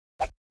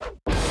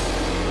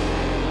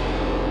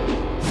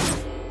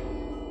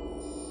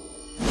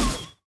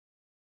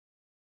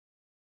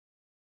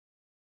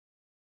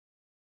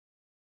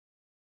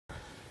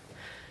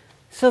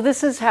So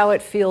this is how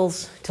it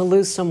feels to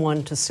lose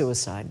someone to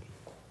suicide.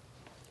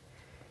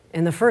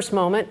 In the first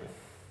moment,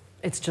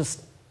 it's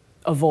just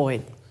a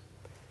void.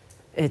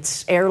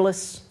 It's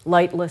airless,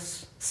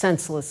 lightless,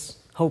 senseless,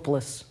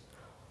 hopeless.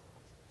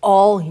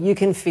 All you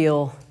can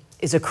feel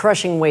is a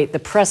crushing weight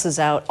that presses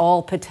out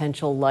all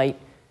potential light,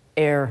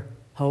 air,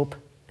 hope,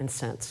 and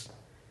sense.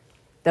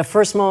 That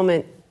first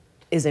moment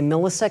is a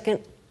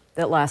millisecond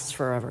that lasts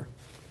forever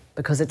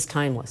because it's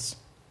timeless.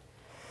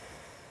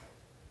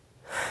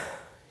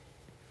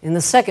 In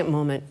the second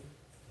moment,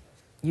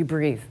 you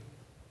breathe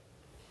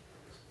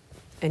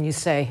and you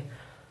say,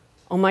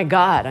 oh my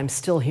God, I'm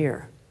still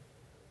here.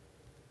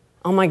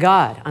 Oh my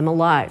God, I'm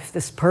alive.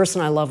 This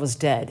person I love was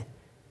dead,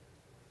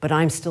 but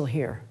I'm still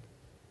here.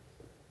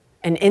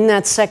 And in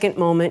that second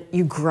moment,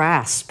 you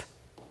grasp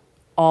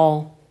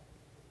all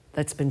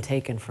that's been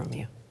taken from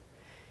you.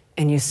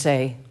 And you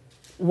say,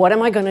 what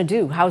am I going to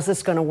do? How's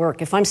this going to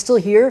work? If I'm still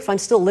here, if I'm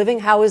still living,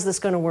 how is this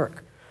going to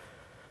work?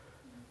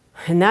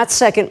 And that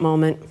second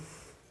moment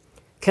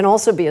can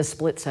also be a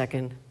split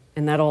second,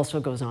 and that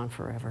also goes on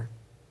forever.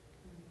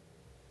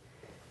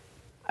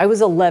 I was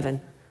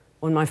 11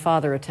 when my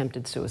father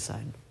attempted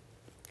suicide.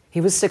 He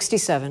was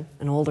 67,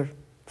 an older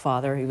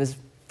father. He was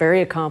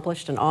very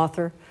accomplished, an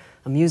author,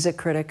 a music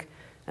critic,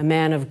 a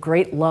man of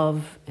great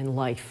love and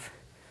life.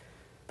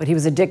 But he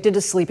was addicted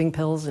to sleeping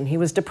pills, and he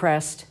was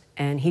depressed,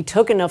 and he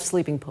took enough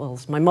sleeping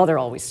pills. My mother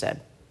always said,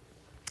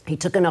 he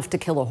took enough to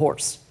kill a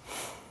horse.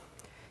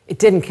 It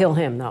didn't kill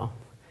him, though.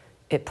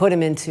 It put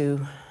him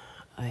into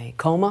a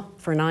coma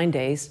for 9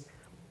 days,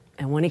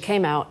 and when he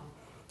came out,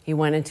 he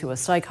went into a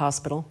psych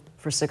hospital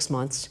for 6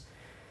 months,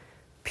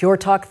 pure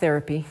talk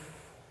therapy,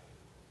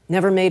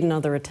 never made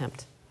another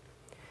attempt.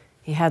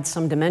 He had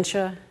some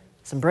dementia,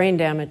 some brain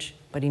damage,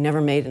 but he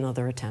never made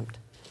another attempt.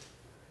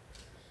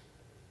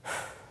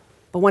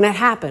 But when it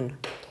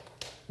happened,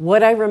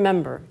 what I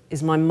remember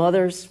is my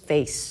mother's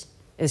face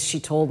as she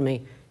told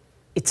me,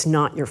 it's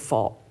not your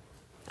fault.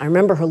 I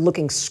remember her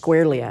looking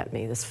squarely at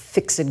me, this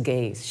fixed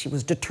gaze. She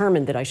was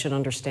determined that I should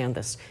understand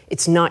this.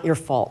 It's not your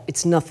fault.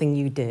 It's nothing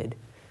you did.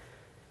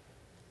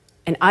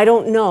 And I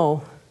don't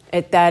know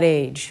at that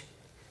age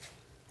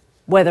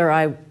whether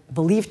I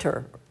believed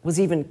her, was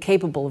even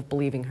capable of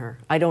believing her.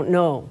 I don't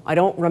know. I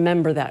don't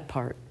remember that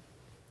part.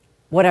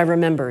 What I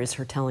remember is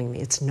her telling me,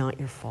 it's not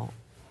your fault.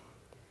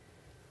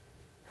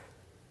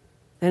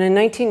 And in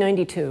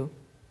 1992,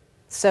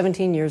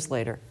 17 years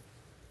later,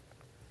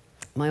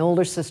 my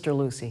older sister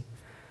Lucy,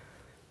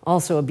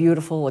 also a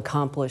beautiful,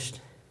 accomplished,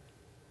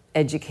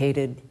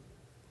 educated,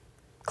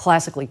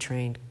 classically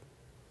trained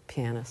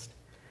pianist,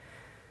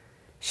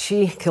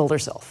 she killed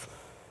herself.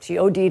 She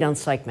OD'd on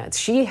psych meds.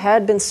 She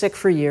had been sick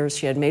for years.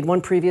 She had made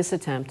one previous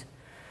attempt.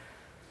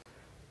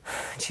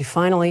 She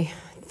finally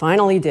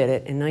did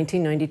it in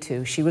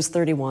 1992. She was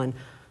 31.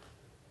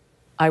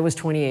 I was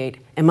 28.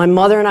 And my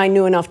mother and I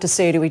knew enough to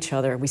say to each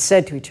other, we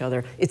said to each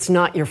other, it's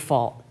not your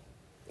fault.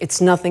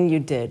 It's nothing you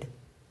did.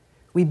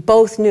 We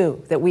both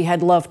knew that we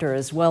had loved her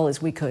as well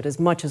as we could, as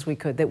much as we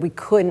could, that we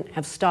couldn't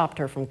have stopped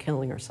her from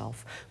killing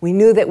herself. We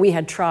knew that we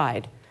had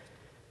tried.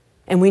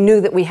 And we knew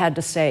that we had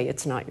to say,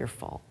 it's not your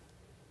fault.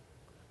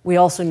 We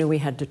also knew we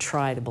had to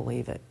try to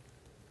believe it.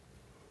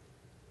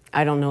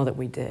 I don't know that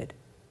we did.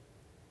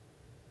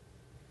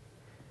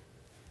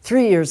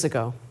 3 years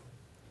ago,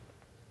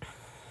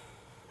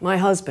 my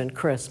husband,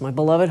 Chris, my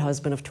beloved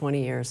husband of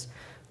 20 years,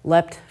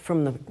 leapt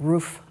from the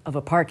roof of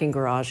a parking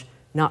garage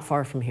not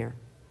far from here.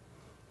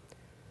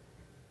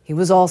 He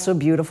was also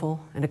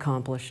beautiful and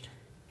accomplished.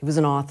 He was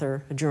an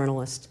author, a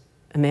journalist,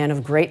 a man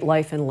of great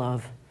life and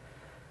love.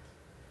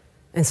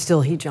 And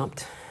still he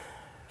jumped.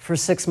 For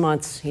 6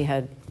 months, he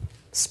had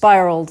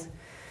spiraled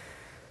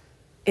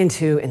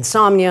into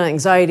insomnia,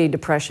 anxiety,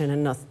 depression,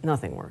 and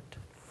nothing worked.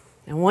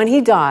 And when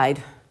he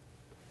died,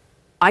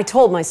 I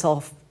told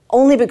myself,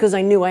 only because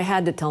I knew I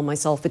had to tell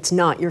myself, it's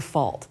not your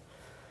fault.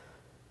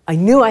 I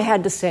knew I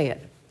had to say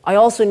it. I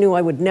also knew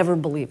I would never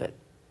believe it.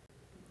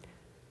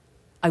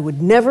 I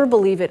would never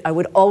believe it. I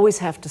would always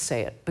have to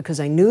say it because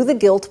I knew the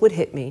guilt would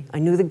hit me. I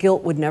knew the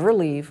guilt would never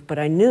leave, but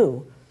I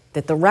knew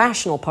that the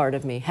rational part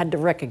of me had to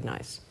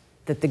recognize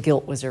that the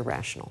guilt was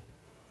irrational.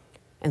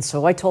 And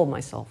so I told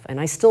myself, and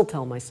I still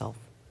tell myself,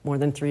 more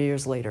than 3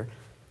 years later,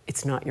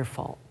 it's not your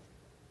fault.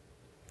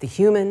 The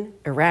human,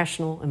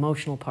 irrational,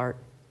 emotional part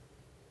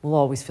will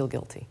always feel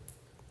guilty.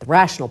 The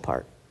rational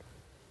part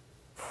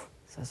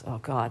says, oh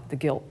God, the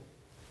guilt,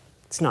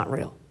 it's not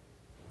real.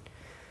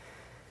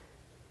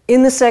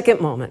 In the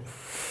second moment,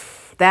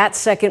 that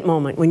second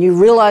moment, when you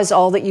realize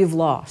all that you've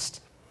lost,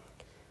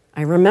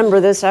 I remember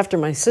this after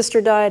my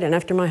sister died and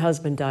after my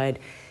husband died.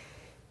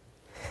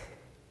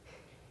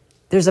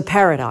 There's a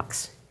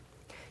paradox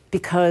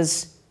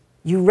because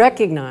you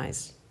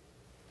recognize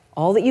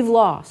all that you've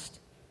lost,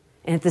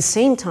 and at the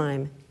same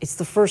time, it's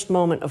the first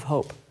moment of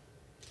hope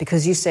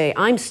because you say,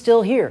 I'm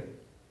still here.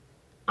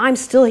 I'm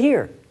still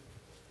here.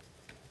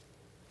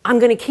 I'm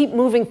going to keep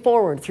moving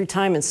forward through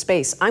time and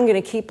space. I'm going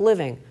to keep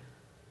living.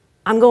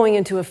 I'm going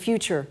into a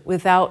future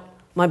without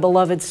my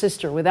beloved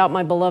sister, without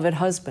my beloved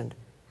husband.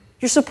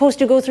 You're supposed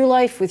to go through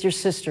life with your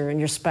sister and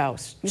your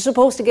spouse. You're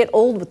supposed to get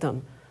old with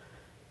them.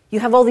 You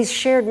have all these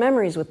shared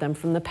memories with them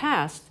from the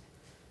past,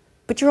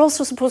 but you're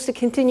also supposed to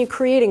continue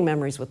creating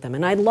memories with them.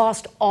 And I'd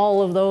lost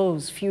all of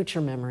those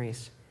future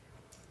memories.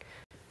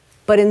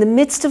 But in the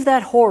midst of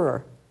that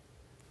horror,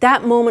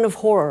 that moment of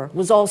horror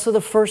was also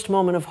the first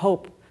moment of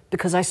hope,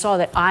 because I saw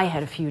that I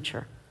had a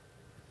future.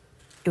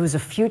 It was a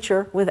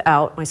future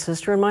without my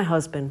sister and my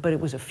husband, but it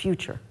was a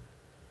future.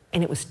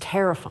 And it was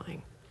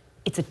terrifying.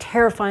 It's a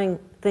terrifying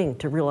thing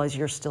to realize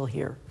you're still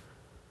here.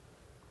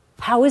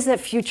 How is that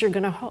future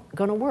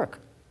gonna work?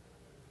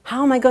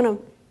 How am I gonna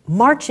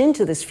march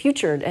into this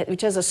future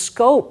which has a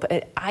scope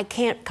I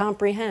can't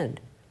comprehend?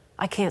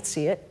 I can't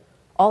see it.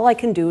 All I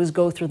can do is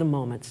go through the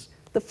moments.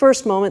 The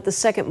first moment, the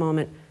second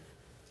moment,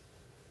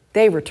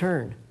 they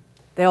return.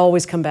 They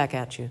always come back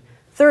at you.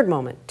 Third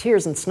moment,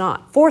 tears and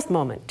snot. Fourth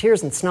moment,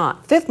 tears and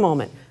snot. Fifth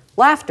moment,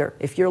 laughter.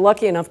 If you're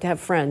lucky enough to have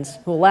friends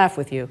who will laugh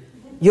with you,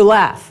 you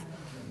laugh.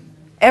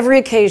 Every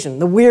occasion,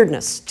 the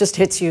weirdness just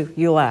hits you,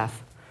 you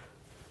laugh.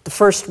 The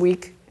first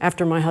week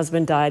after my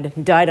husband died,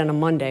 he died on a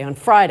Monday. On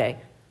Friday,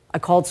 I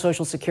called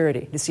Social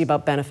Security to see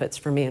about benefits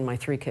for me and my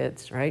 3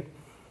 kids, right?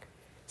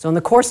 So in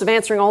the course of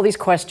answering all these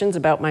questions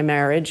about my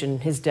marriage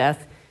and his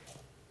death,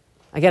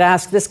 I get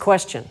asked this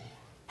question: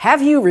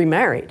 have you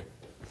remarried?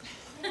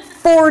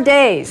 4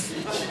 days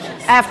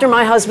after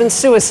my husband's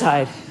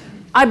suicide.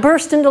 I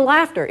burst into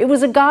laughter. It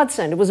was a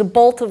godsend. It was a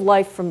bolt of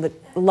light from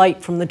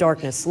the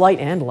darkness, light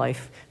and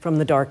life from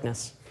the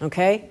darkness,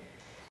 okay?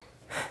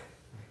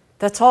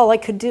 That's all I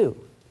could do.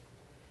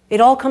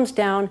 It all comes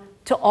down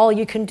to all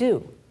you can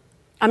do.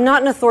 I'm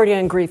not an authority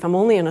on grief. I'm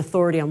only an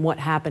authority on what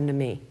happened to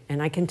me,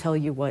 and I can tell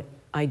you what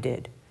I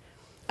did.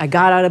 I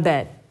got out of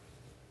bed.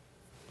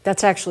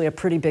 That's actually a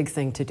pretty big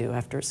thing to do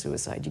after a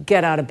suicide. You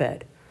get out of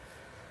bed.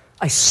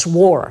 I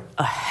swore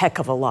a heck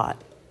of a lot.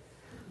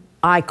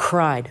 I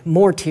cried,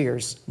 more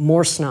tears,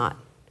 more snot.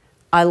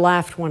 I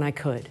laughed when I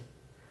could.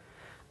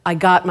 I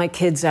got my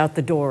kids out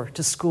the door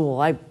to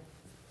school. I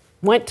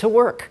went to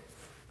work,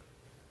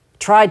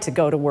 tried to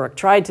go to work,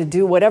 tried to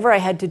do whatever I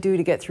had to do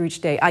to get through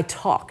each day. I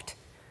talked.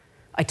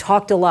 I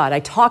talked a lot. I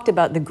talked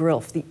about the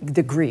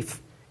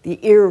grief, the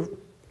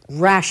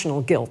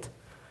irrational guilt.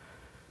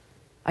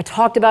 I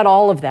talked about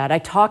all of that. I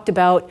talked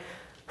about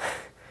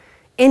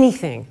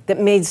anything that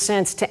made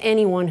sense to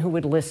anyone who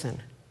would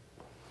listen.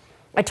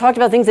 I talked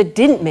about things that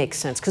didn't make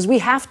sense, because we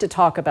have to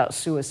talk about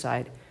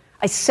suicide.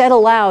 I said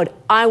aloud,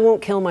 I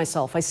won't kill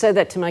myself. I said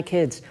that to my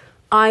kids.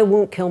 I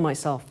won't kill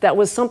myself. That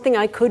was something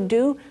I could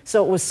do,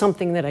 so it was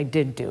something that I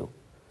did do.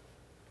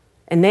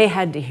 And they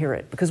had to hear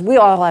it, because we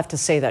all have to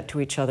say that to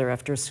each other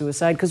after a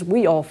suicide, because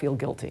we all feel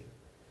guilty.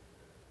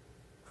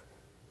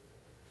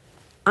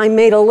 I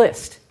made a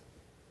list.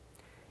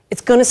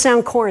 It's going to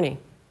sound corny,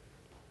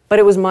 but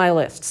it was my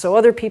list. So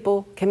other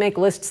people can make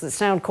lists that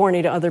sound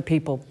corny to other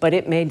people, but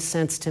it made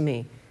sense to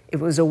me. It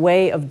was a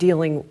way of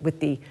dealing with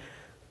the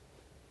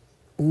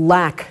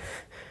lack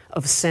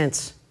of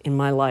sense in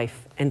my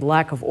life and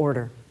lack of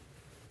order.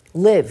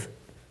 Live.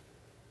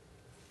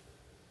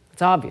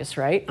 It's obvious,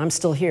 right? I'm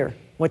still here.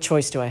 What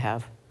choice do I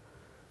have?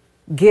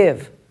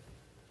 Give.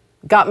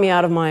 Got me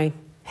out of my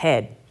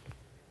head.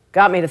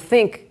 Got me to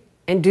think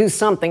and do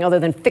something other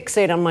than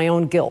fixate on my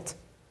own guilt.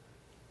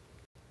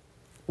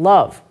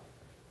 Love.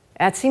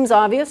 That seems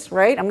obvious,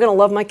 right? I'm going to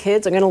love my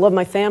kids, I'm going to love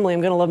my family,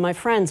 I'm going to love my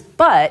friends.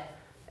 But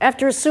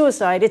after a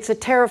suicide, it's a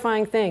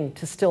terrifying thing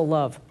to still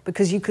love,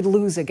 because you could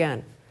lose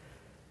again.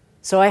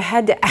 So I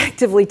had to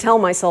actively tell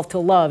myself to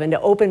love and to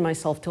open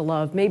myself to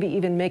love, maybe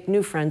even make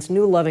new friends,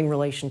 new loving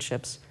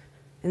relationships.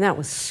 And that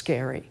was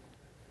scary.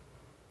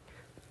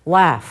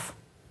 Laugh,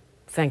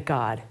 thank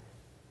God.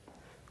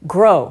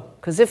 Grow,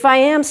 because if I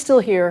am still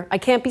here, I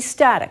can't be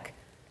static.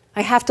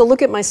 I have to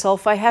look at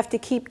myself, I have to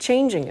keep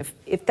changing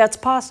if that's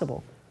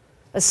possible.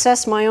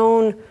 Assess my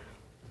own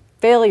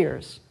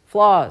failures,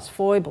 flaws,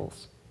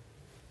 foibles.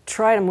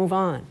 Try to move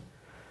on.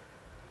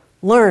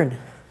 Learn.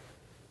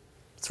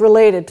 It's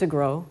related to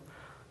grow.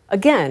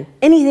 Again,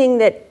 anything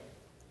that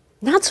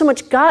not so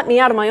much got me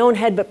out of my own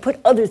head, but put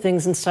other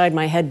things inside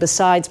my head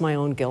besides my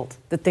own guilt,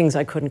 the things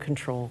I couldn't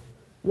control.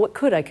 What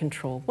could I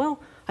control?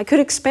 Well, I could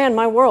expand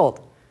my world.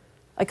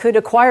 I could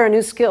acquire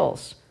new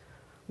skills.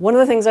 One of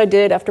the things I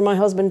did after my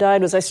husband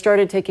died was I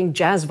started taking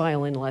jazz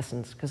violin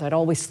lessons, because I'd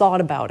always thought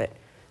about it.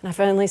 And I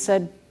finally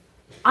said,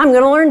 I'm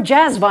going to learn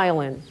jazz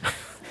violin.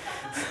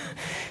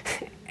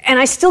 And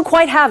I still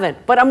quite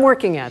haven't, but I'm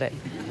working at it.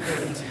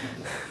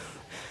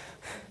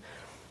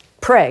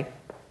 Pray.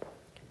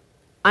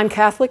 I'm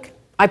Catholic,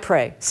 I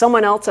pray.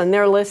 Someone else on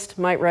their list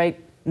might write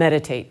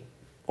meditate,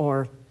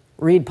 or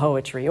read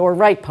poetry, or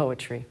write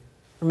poetry.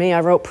 For me, I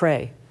wrote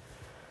pray.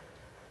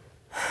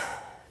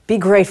 Be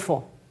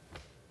grateful.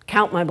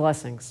 Count my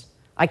blessings.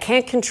 I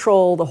can't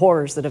control the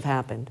horrors that have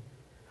happened.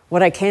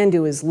 What I can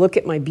do is look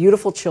at my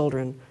beautiful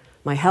children,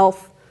 my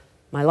health,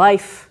 my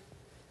life,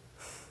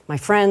 my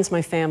friends,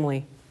 my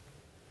family.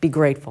 Be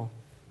grateful.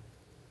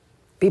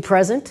 Be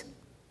present.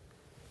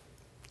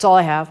 That's all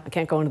I have. I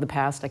can't go into the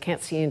past. I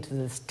can't see into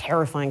this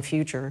terrifying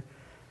future.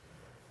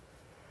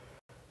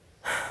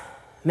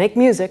 make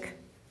music,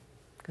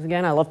 because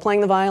again, I love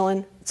playing the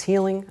violin. It's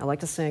healing. I like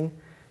to sing.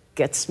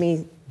 Gets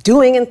me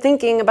doing and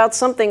thinking about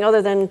something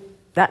other than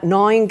that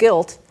gnawing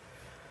guilt.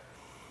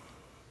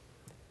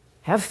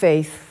 Have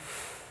faith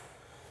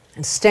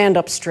and stand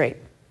up straight,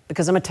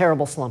 because I'm a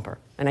terrible slumper,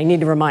 and I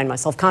need to remind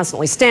myself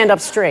constantly, stand up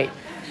straight.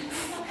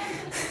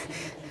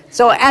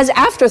 So as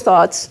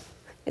afterthoughts,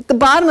 at the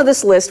bottom of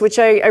this list, which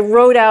I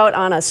wrote out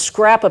on a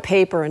scrap of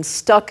paper and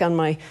stuck on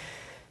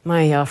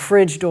my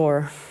fridge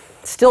door,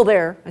 still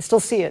there, I still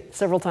see it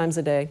several times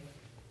a day.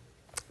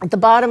 At the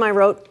bottom I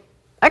wrote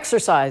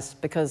exercise,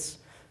 because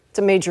it's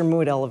a major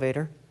mood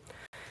elevator.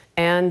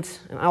 And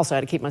I also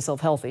had to keep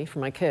myself healthy for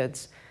my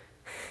kids.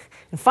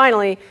 And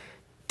finally,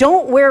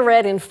 don't wear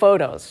red in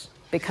photos,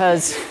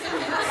 because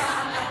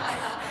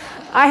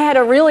I had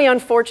a really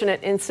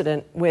unfortunate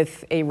incident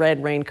with a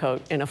red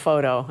raincoat in a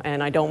photo,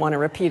 and I don't want to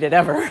repeat it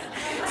ever.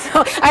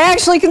 So I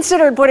actually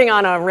considered putting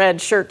on a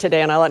red shirt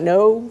today, and I thought,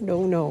 no,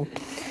 no, no.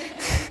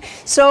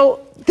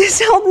 So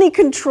this helped me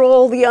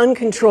control the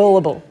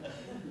uncontrollable,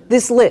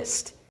 this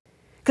list.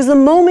 Because the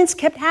moments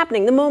kept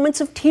happening, the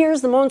moments of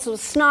tears, the moments of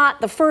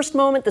snot, the first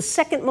moment, the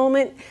second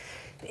moment,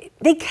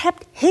 they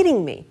kept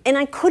hitting me, and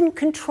I couldn't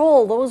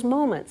control those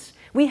moments.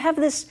 We have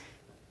this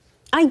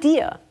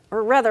idea,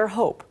 or rather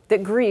hope,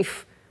 that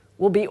grief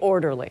will be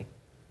orderly.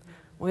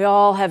 We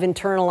all have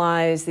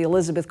internalized the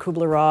Elizabeth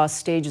Kubler-Ross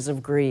stages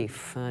of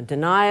grief: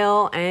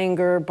 denial,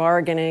 anger,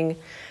 bargaining,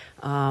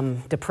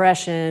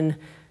 depression,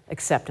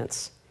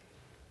 acceptance.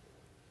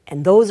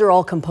 And those are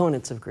all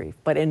components of grief,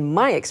 but in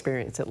my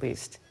experience at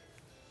least,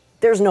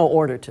 there's no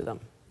order to them.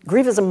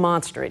 Grief is a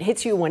monster. It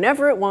hits you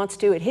whenever it wants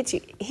to. It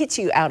hits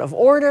you out of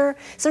order.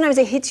 Sometimes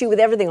it hits you with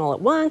everything all at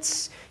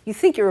once. You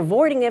think you're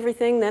avoiding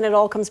everything, then it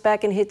all comes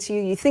back and hits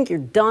you. You think you're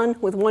done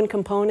with one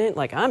component,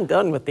 like I'm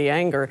done with the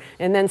anger,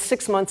 and then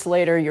 6 months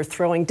later you're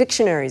throwing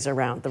dictionaries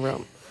around the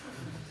room.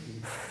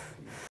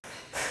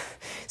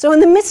 So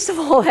in the midst of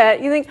all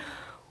that, you think,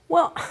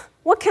 well,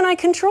 what can I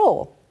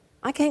control?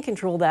 I can't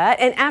control that.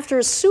 And after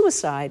a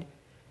suicide,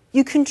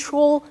 you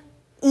control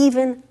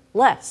even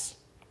less,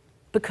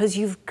 because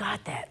you've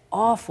got that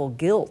awful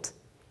guilt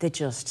that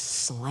just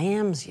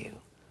slams you.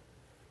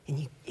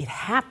 And it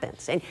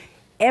happens. And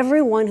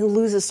everyone who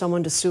loses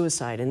someone to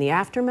suicide in the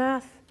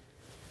aftermath,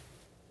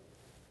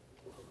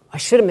 I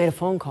should have made a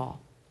phone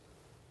call.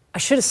 I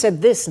should have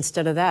said this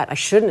instead of that. I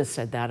shouldn't have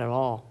said that at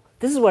all.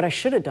 This is what I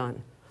should have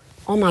done.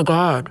 Oh my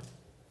God,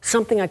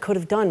 something I could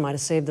have done might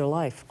have saved their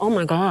life. Oh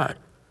my God.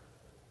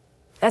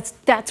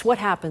 That's what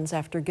happens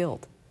after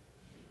guilt,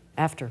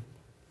 after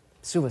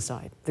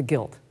suicide, the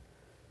guilt.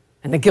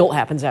 And the guilt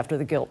happens after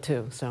the guilt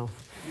too, so.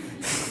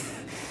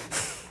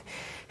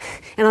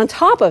 And on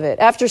top of it,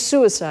 after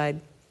suicide,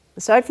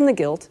 aside from the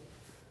guilt,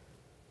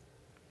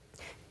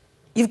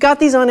 you've got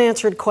these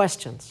unanswered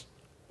questions.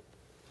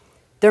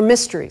 They're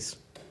mysteries.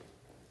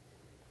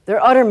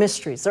 They're utter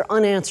mysteries. They're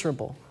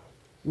unanswerable.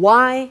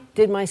 Why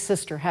did my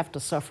sister have to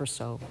suffer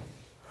so?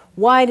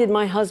 Why did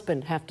my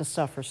husband have to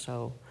suffer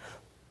so?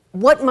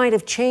 What might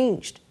have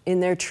changed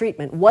in their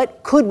treatment?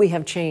 What could we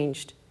have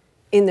changed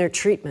in their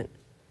treatment?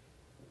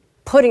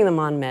 Putting them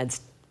on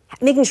meds,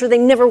 making sure they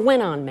never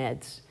went on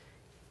meds.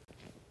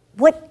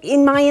 What,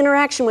 in my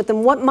interaction with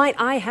them, what might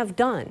I have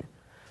done?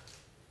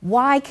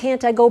 Why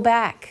can't I go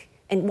back?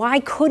 And why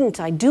couldn't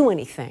I do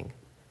anything?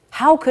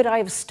 How could I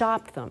have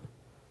stopped them?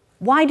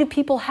 Why do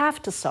people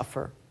have to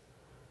suffer?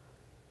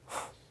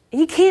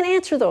 You can't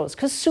answer those,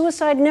 because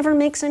suicide never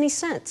makes any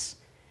sense.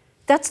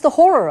 That's the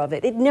horror of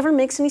it. It never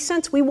makes any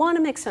sense. We want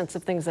to make sense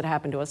of things that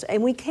happen to us,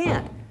 and we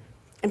can't.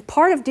 And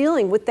part of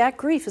dealing with that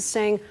grief is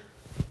saying,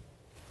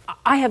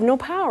 I have no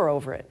power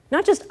over it.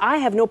 Not just I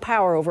have no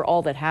power over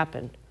all that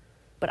happened,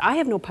 but I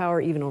have no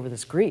power even over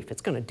this grief.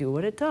 It's going to do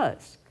what it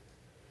does.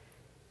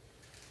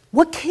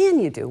 What can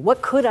you do?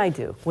 What could I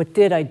do? What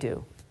did I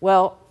do?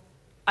 Well,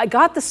 I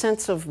got the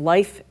sense of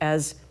life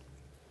as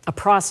a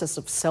process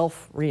of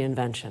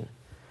self-reinvention.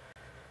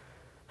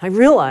 I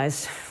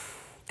realized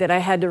that I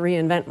had to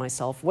reinvent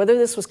myself. Whether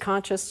this was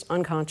conscious,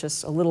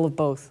 unconscious, a little of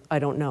both, I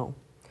don't know.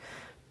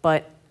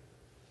 But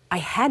I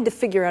had to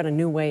figure out a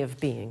new way of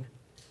being.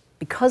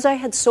 Because I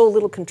had so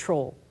little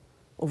control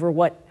over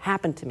what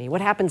happened to me,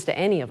 what happens to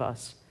any of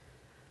us,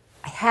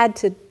 I had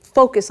to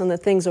focus on the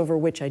things over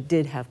which I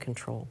did have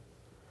control.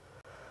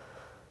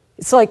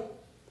 It's like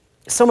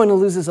someone who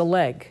loses a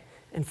leg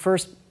and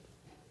first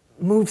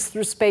moves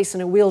through space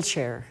in a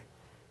wheelchair,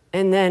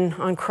 and then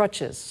on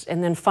crutches,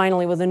 and then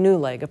finally with a new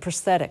leg, a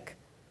prosthetic.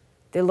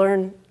 They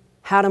learn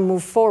how to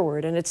move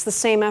forward, and it's the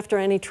same after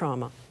any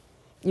trauma.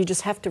 You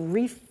just have to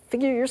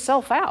refigure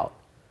yourself out.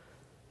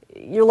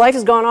 Your life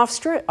has gone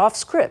off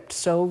script,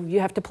 so you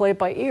have to play it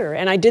by ear.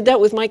 And I did that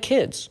with my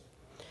kids.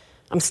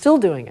 I'm still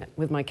doing it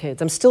with my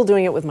kids. I'm still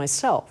doing it with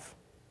myself.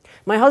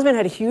 My husband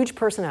had a huge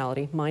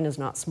personality. Mine is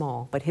not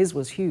small, but his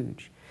was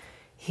huge.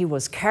 He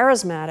was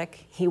charismatic.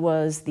 He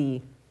was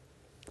the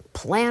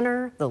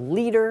planner, the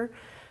leader,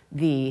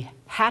 the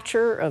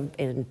hatcher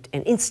and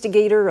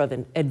instigator of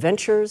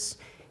adventures.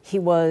 He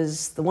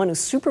was the one who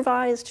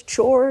supervised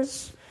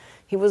chores.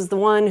 He was the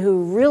one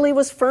who really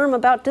was firm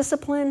about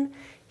discipline.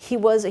 He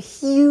was a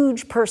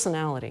huge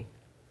personality.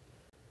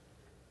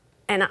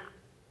 And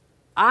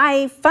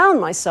I found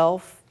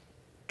myself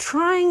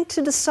trying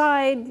to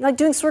decide, like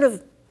doing sort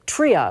of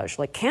triage,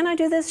 like, can I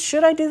do this?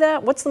 Should I do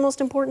that? What's the most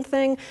important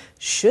thing?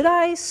 Should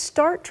I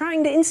start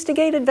trying to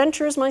instigate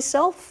adventures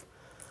myself?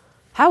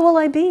 How will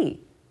I be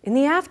in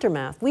the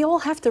aftermath? We all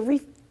have to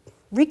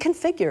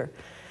reconfigure.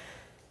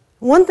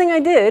 One thing I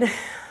did,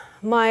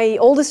 my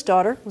oldest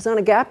daughter was on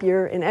a gap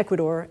year in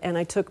Ecuador, and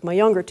I took my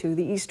younger two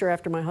the Easter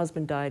after my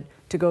husband died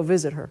to go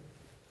visit her.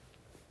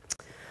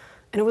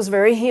 And it was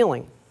very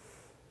healing.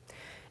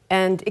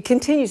 And it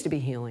continues to be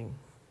healing.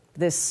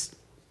 This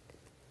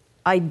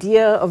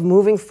idea of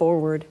moving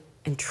forward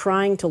and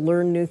trying to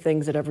learn new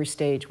things at every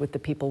stage with the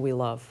people we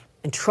love,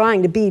 and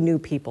trying to be new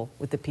people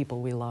with the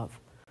people we love.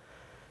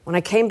 When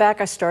I came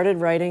back, I started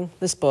writing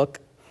this book,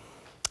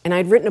 and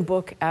I'd written a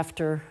book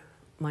after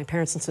my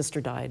parents and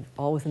sister died,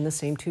 all within the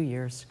same 2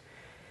 years.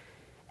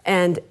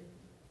 And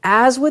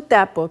as with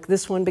that book,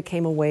 this one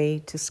became a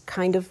way to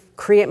kind of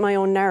create my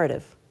own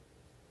narrative,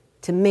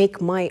 to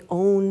make my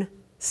own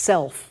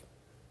self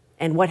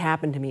and what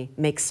happened to me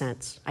make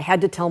sense. I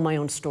had to tell my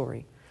own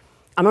story.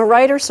 I'm a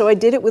writer, so I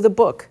did it with a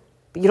book.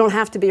 But you don't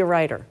have to be a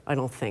writer, I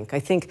don't think.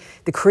 I think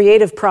the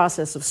creative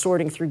process of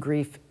sorting through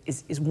grief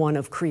is one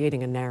of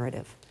creating a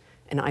narrative.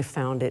 And I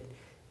found it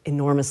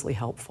enormously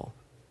helpful.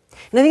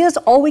 And I think that's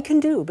all we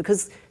can do,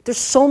 because there's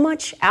so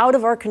much out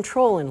of our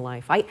control in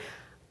life.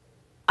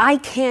 I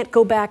can't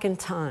go back in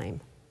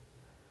time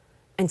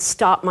and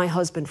stop my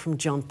husband from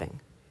jumping.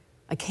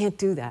 I can't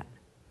do that.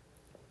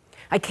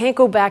 I can't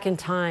go back in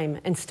time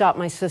and stop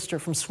my sister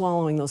from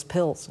swallowing those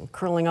pills and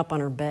curling up on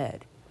her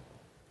bed.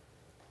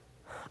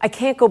 I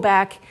can't go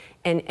back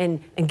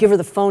and give her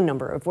the phone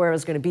number of where I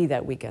was going to be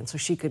that weekend so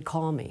she could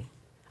call me.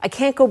 I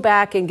can't go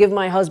back and give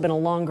my husband a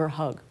longer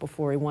hug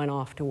before he went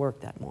off to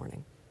work that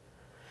morning.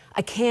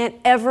 I can't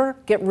ever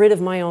get rid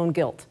of my own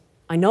guilt.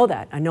 I know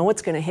that. I know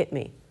it's going to hit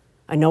me.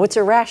 I know it's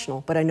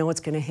irrational, but I know it's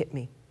going to hit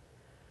me.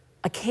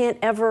 I can't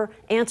ever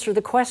answer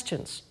the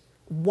questions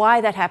why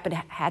that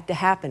had to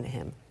happen to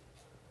him.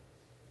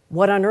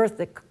 What on earth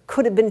that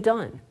could have been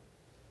done.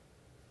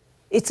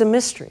 It's a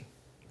mystery.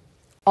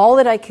 All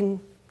that I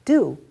can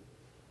do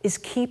is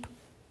keep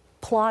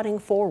plodding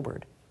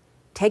forward,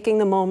 taking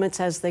the moments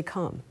as they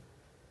come,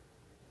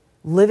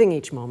 living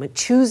each moment,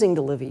 choosing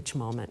to live each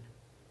moment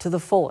to the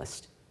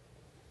fullest.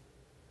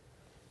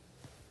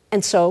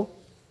 And so,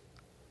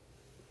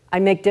 I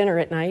make dinner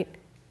at night,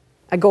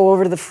 I go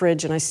over to the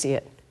fridge and I see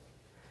it.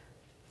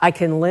 I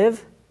can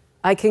live,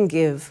 I can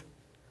give,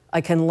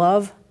 I can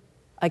love,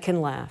 I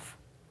can laugh.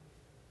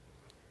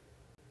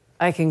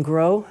 I can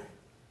grow,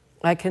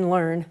 I can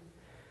learn,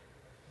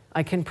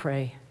 I can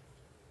pray.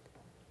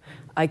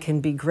 I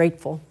can be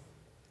grateful,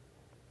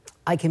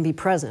 I can be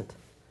present,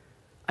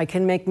 I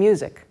can make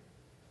music,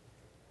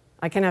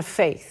 I can have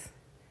faith.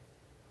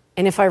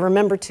 And if I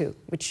remember to,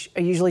 which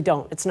I usually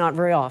don't, it's not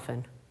very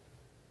often,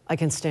 I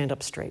can stand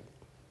up straight.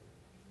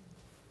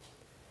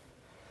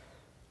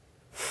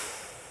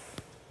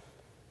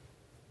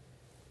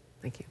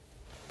 Thank you.